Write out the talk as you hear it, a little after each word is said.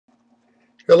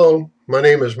Hello, my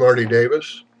name is Marty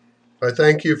Davis. I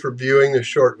thank you for viewing this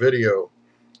short video.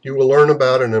 You will learn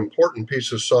about an important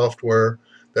piece of software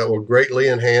that will greatly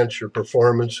enhance your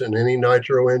performance in any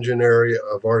Nitro engine area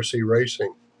of RC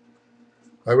racing.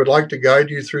 I would like to guide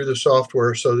you through the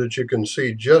software so that you can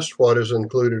see just what is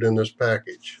included in this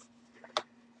package.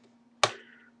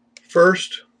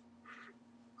 First,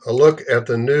 a look at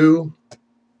the new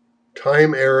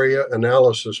Time Area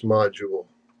Analysis module.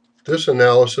 This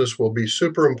analysis will be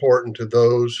super important to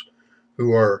those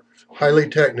who are highly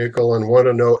technical and want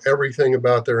to know everything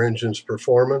about their engine's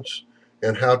performance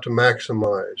and how to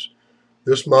maximize.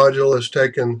 This module has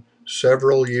taken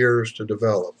several years to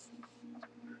develop.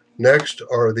 Next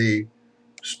are the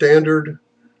standard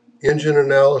engine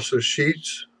analysis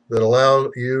sheets that allow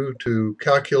you to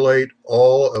calculate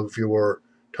all of your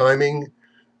timing,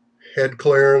 head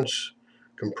clearance,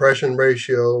 compression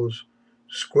ratios,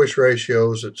 squish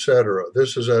ratios, etc.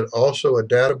 This is also a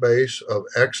database of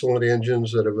excellent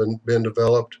engines that have been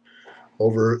developed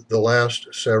over the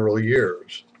last several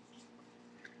years.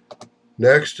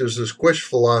 Next is the squish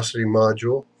velocity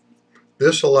module.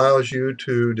 This allows you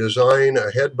to design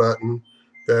a head button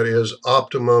that is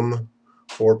optimum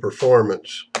for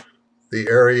performance. The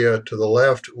area to the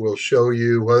left will show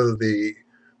you whether the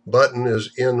button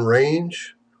is in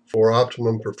range for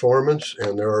optimum performance,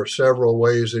 and there are several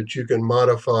ways that you can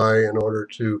modify in order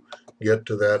to get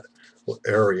to that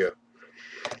area.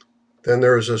 Then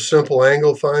there is a simple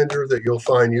angle finder that you'll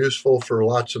find useful for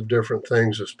lots of different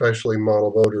things, especially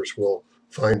model voters will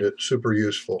find it super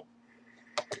useful.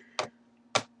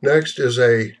 Next is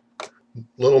a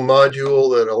little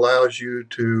module that allows you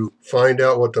to find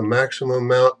out what the maximum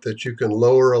amount that you can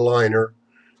lower a liner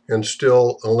and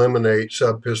still eliminate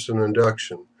subpiston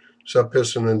induction.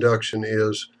 Subpiston induction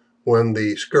is when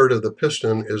the skirt of the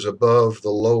piston is above the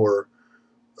lower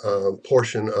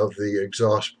portion of the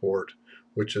exhaust port,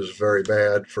 which is very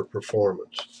bad for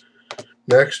performance.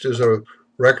 Next is a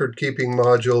record-keeping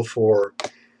module for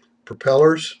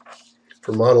propellers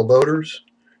for model voters,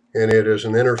 and it is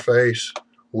an interface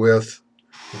with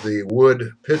the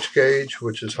wood pitch gauge,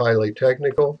 which is highly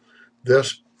technical.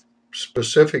 This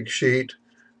specific sheet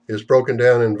is broken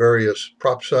down in various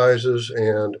prop sizes,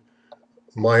 and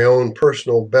my own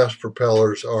personal best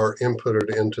propellers are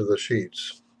inputted into the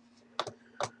sheets.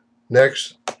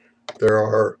 Next, there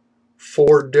are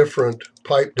 4 different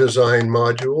pipe design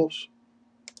modules,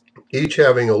 each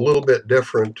having a little bit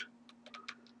different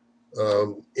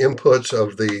inputs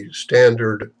of the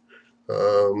standard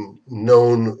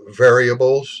known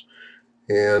variables,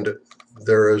 and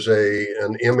there is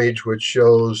an image which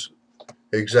shows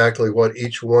exactly what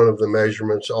each one of the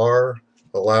measurements are,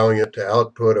 allowing it to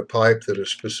output a pipe that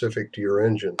is specific to your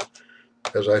engine.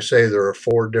 As I say, there are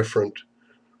 4 different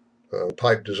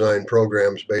pipe design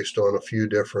programs based on a few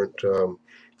different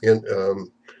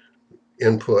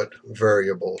input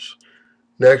variables.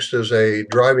 Next is a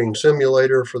driving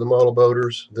simulator for the model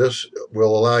boaters. This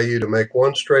will allow you to make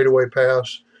one straightaway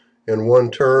pass and one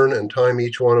turn and time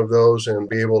each one of those and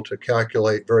be able to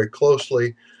calculate very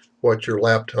closely what your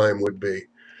lap time would be.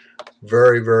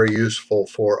 Very, very useful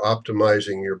for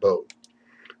optimizing your boat.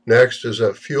 Next is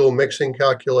a fuel mixing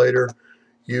calculator.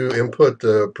 You input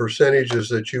the percentages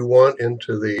that you want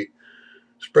into the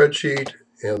spreadsheet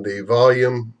and the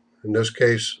volume, in this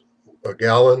case a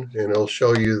gallon, and it'll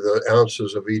show you the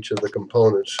ounces of each of the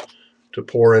components to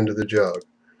pour into the jug.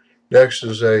 Next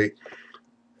is a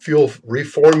fuel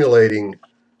reformulating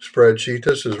spreadsheet.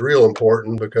 This is real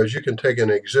important because you can take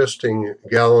an existing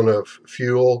gallon of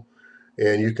fuel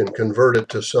and you can convert it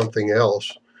to something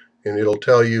else, and it'll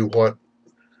tell you what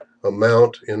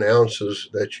amount in ounces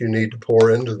that you need to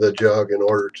pour into the jug in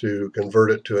order to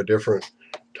convert it to a different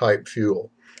type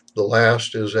fuel. The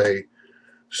last is a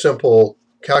simple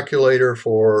calculator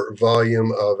for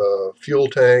volume of a fuel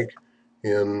tank.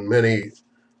 In many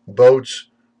boats,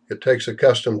 it takes a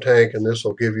custom tank, and this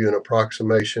will give you an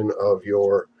approximation of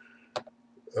your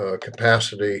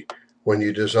capacity when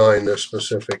you design this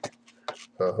specific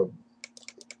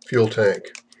fuel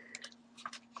tank.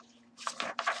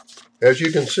 As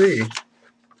you can see,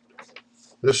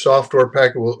 this software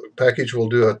package will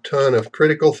do a ton of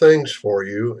critical things for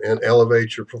you and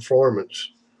elevate your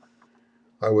performance.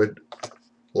 I would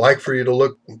like for you to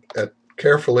look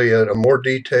carefully at a more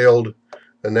detailed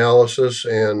analysis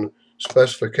and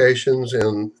specifications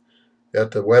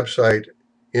at the website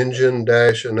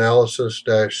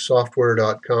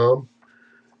engine-analysis-software.com.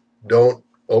 Don't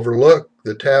overlook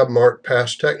the tab marked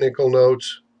Past Technical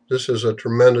Notes. This is a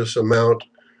tremendous amount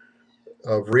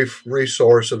of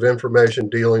resource of information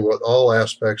dealing with all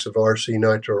aspects of RC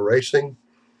Nitro racing.